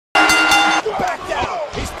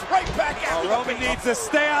needs to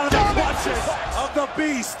stay out of the clutches of the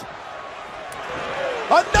beast.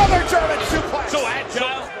 Another German suplex. So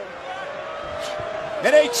agile.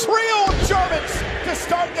 And a trio of Germans to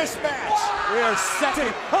start this match. We are set.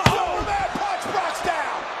 Superman punch Brock's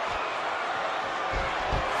down.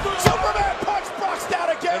 Superman punch Brock's down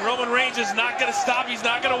again. And Roman Reigns is not going to stop. He's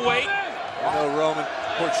not going to wait. I know Roman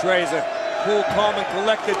portrays a cool, calm, and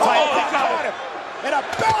collected type. He got him. And a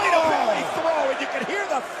belly-to-belly throw, and you can hear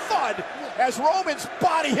the thud as Roman's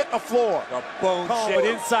body hit the floor. A bone shit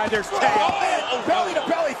inside their tail.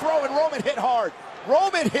 Belly-to-belly throw, and Roman hit hard.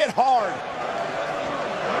 Roman hit hard.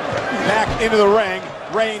 Back into the ring,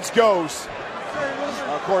 Reigns goes.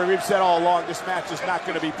 Corey, we've said all along, this match is not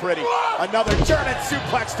going to be pretty. Another German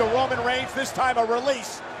suplex to Roman Reigns, this time a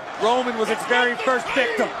release. Roman was its very first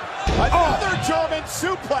victim. Another German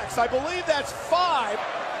suplex, I believe that's 5.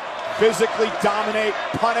 Physically dominate,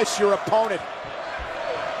 punish your opponent.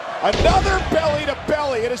 Another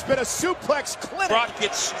belly-to-belly. It has been a suplex clinic. Brock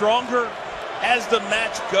gets stronger as the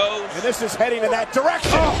match goes. And this is heading in that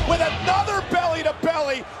direction with another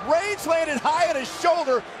belly-to-belly. Reigns landed high on his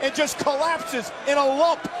shoulder and just collapses in a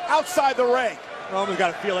lump outside the ring. Roman's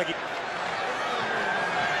got to feel like he...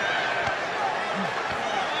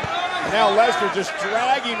 Now Lesnar just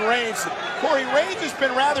dragging Reigns. Corey, Reigns has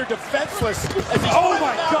been rather defenseless as he's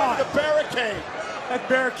out of the barricade. That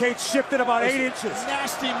barricade shifted about 8 inches.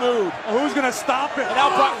 Nasty move. Who's going to stop it? And now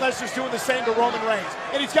Brock Lesnar's doing the same to Roman Reigns.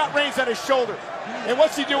 And he's got Reigns on his shoulder. And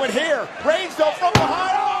what's he doing here? Reigns though from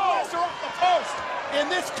behind. Oh, Lesnar off the post. And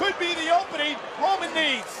this could be the opening Roman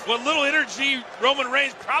needs. What little energy Roman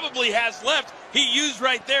Reigns probably has left, he used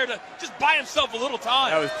right there to just buy himself a little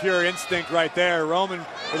time. That was pure instinct right there. Roman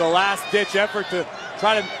with a last-ditch effort to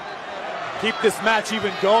try to keep this match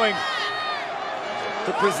even going,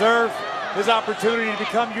 to preserve his opportunity to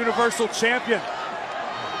become Universal Champion.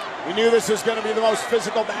 We knew this was going to be the most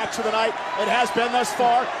physical match of the night. It has been thus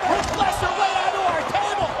far. With Lesnar laid onto our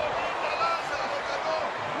table.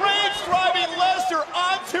 Reigns driving Lesnar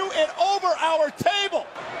onto and over our table.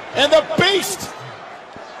 And the Beast.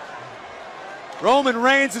 Roman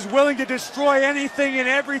Reigns is willing to destroy anything and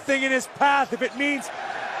everything in his path if it means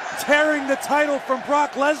tearing the title from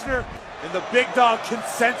Brock Lesnar, and the big dog can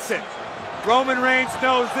sense it. Roman Reigns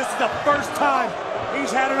knows this is the first time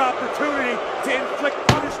he's had an opportunity to inflict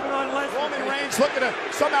punishment on Lesnar. Roman Reigns looking to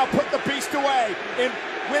somehow put the Beast away and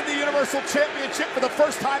win the Universal Championship for the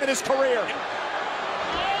first time in his career.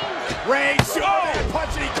 Reigns, punch,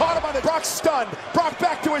 and he caught him on the... Brock stunned. Brock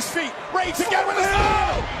back to his feet. Reigns again with his...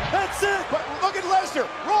 That's it! But look at Lesnar.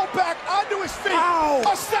 Roll back onto his feet. Ow.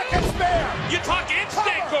 A second spare. You talk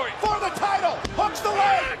instinct, Corey. For the title. Hooks the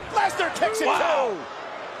leg. Lesnar kicks it too.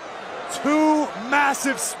 2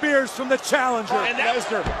 massive spears from the challenger. And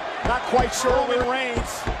Lesnar, not quite sure. Roman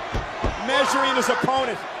Reigns measuring his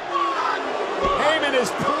opponent. Heyman is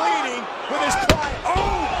pleading with his client.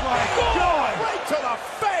 Oh my God! Right to the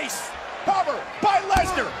face. Cover by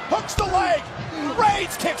Lesnar. Hooks the leg.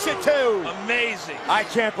 Reigns kicks it too. Amazing. I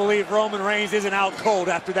can't believe Roman Reigns isn't out cold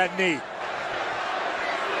after that knee.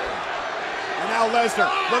 And now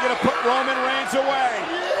Lesnar looking to put Roman Reigns away.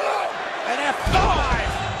 An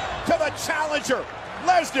F5 to the challenger.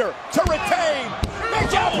 Lesnar to retain.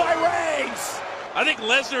 Big out by Reigns. I think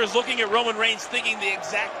Lesnar is looking at Roman Reigns thinking the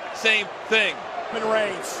exact same thing. Roman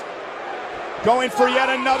Reigns going for yet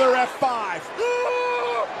another F5.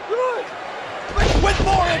 With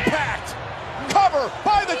more impact. Cover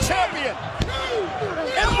by the champion.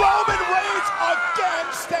 And Roman Reigns again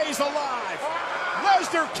stays alive.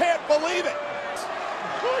 Lesnar can't believe it.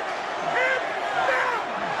 Put him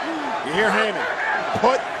down. You hear Heyman.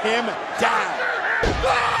 Put him down.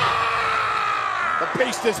 The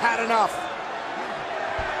Beast has had enough.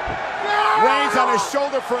 Reigns on his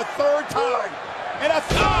shoulder for a 3rd time. And a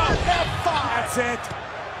 3rd F5. That's it.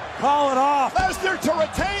 Call it off. Lesnar to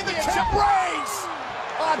retain the Reigns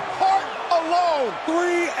on heart alone.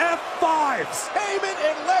 3 F5s. Heyman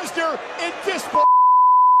and Lesnar in disbelief.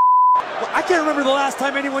 I can't remember the last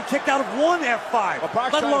time anyone kicked out of 1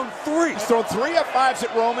 F5, let alone 3. He's thrown 3 F5s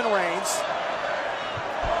at Roman Reigns.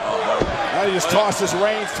 Now he just tosses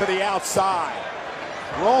Reigns to the outside.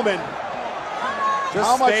 Roman,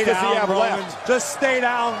 how much does he have left? Just stay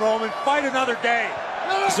down, Roman. Fight another day.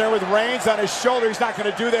 There with Reigns on his shoulder, he's not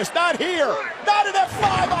going to do this. Not here. Not an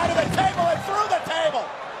F5 out of the table and through the table.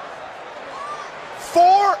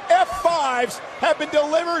 4 F5s have been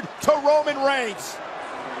delivered to Roman Reigns.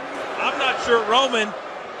 I'm not sure Roman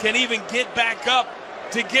can even get back up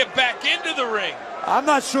to get back into the ring. I'm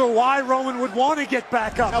not sure why Roman would want to get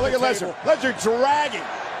back up. Now look at Lesnar. Lesnar dragging.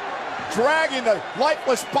 dragging the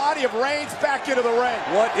lifeless body of Reigns back into the ring.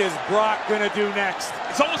 What is Brock gonna do next?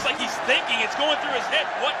 It's almost like he's thinking, it's going through his head,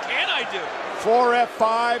 what can I do? 4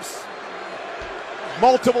 F5s,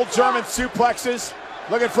 multiple German suplexes,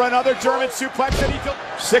 looking for another German suplex, and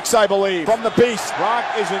 6, I believe, from the Beast. Brock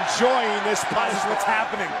is enjoying this punishment. What's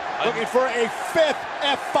happening? Looking for a 5th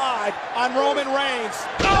F5 on Roman Reigns.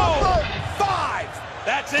 Number 5.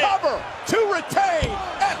 That's it. Cover to retain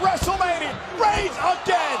at WrestleMania. Reigns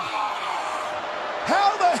again.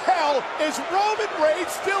 How the hell is Roman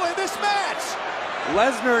Reigns still in this match?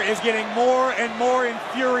 Lesnar is getting more and more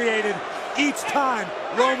infuriated each time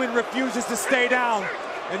Roman refuses to stay down.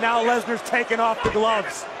 And now Lesnar's taking off the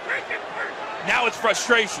gloves. Now it's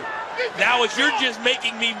frustration. Now it's, you're just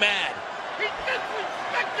making me mad.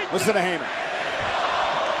 Listen to Heyman.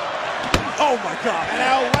 Oh my God. And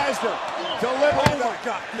now Lesnar delivering the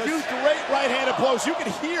straight right-handed blows. You can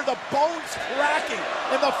hear the bones cracking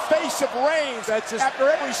in the face of Reigns after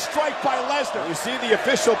every strike by Lesnar. You see the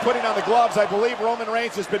official putting on the gloves. I believe Roman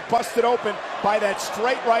Reigns has been busted open by that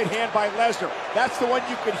straight right hand by Lesnar. That's the one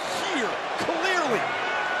you can hear clearly.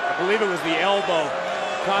 I believe it was the elbow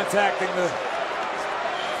contacting the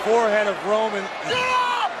forehead of Roman.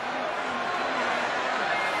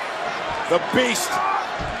 The Beast.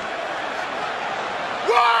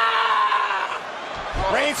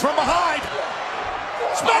 Reigns from behind.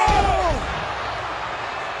 Spear!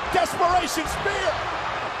 Desperation spear.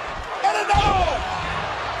 And another.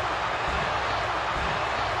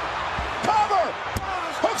 Cover.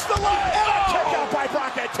 Hooks the leg. And a kick out by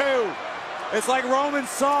Brock at 2. It's like Roman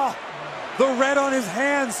saw the red on his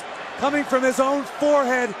hands coming from his own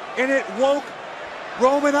forehead, and it woke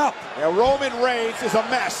Roman up. Now Roman Reigns is a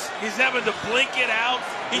mess. He's having to blink it out.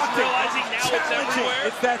 He's realizing now it's everywhere.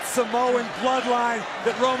 It's that Samoan bloodline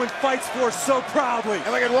that Roman fights for so proudly.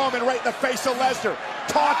 And look at Roman right in the face of Lesnar.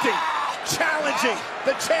 Taunting, challenging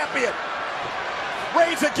the champion.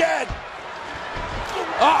 Reigns again.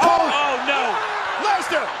 Oh no.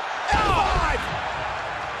 Lesnar, F5.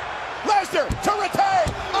 Lesnar to retain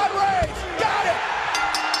on Reigns. Got it.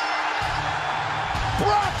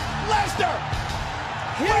 Brock Lesnar.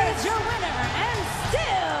 Here's your winner and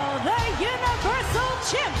still the Universal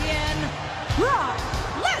Champion, Brock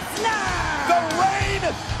Lesnar. The reign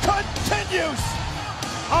continues.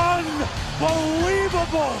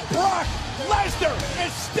 Unbelievable. Brock Lesnar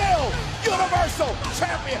is still Universal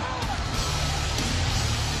Champion.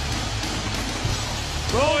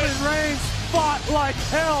 Roman Reigns fought like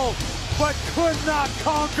hell, but could not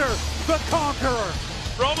conquer the Conqueror.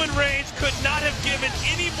 Roman Reigns could not have given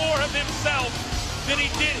any more of himself than he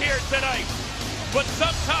did here tonight. But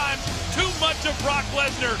sometimes too much of Brock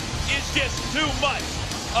Lesnar is just too much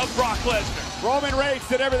of Brock Lesnar. Roman Reigns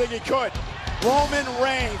did everything he could. Roman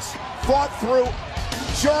Reigns fought through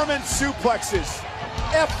German suplexes,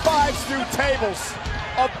 F5s through tables,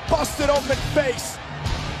 a busted open face.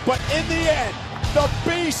 But in the end, the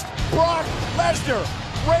Beast Brock Lesnar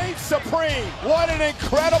reigns supreme. What an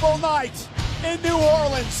incredible night in New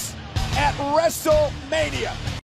Orleans at WrestleMania.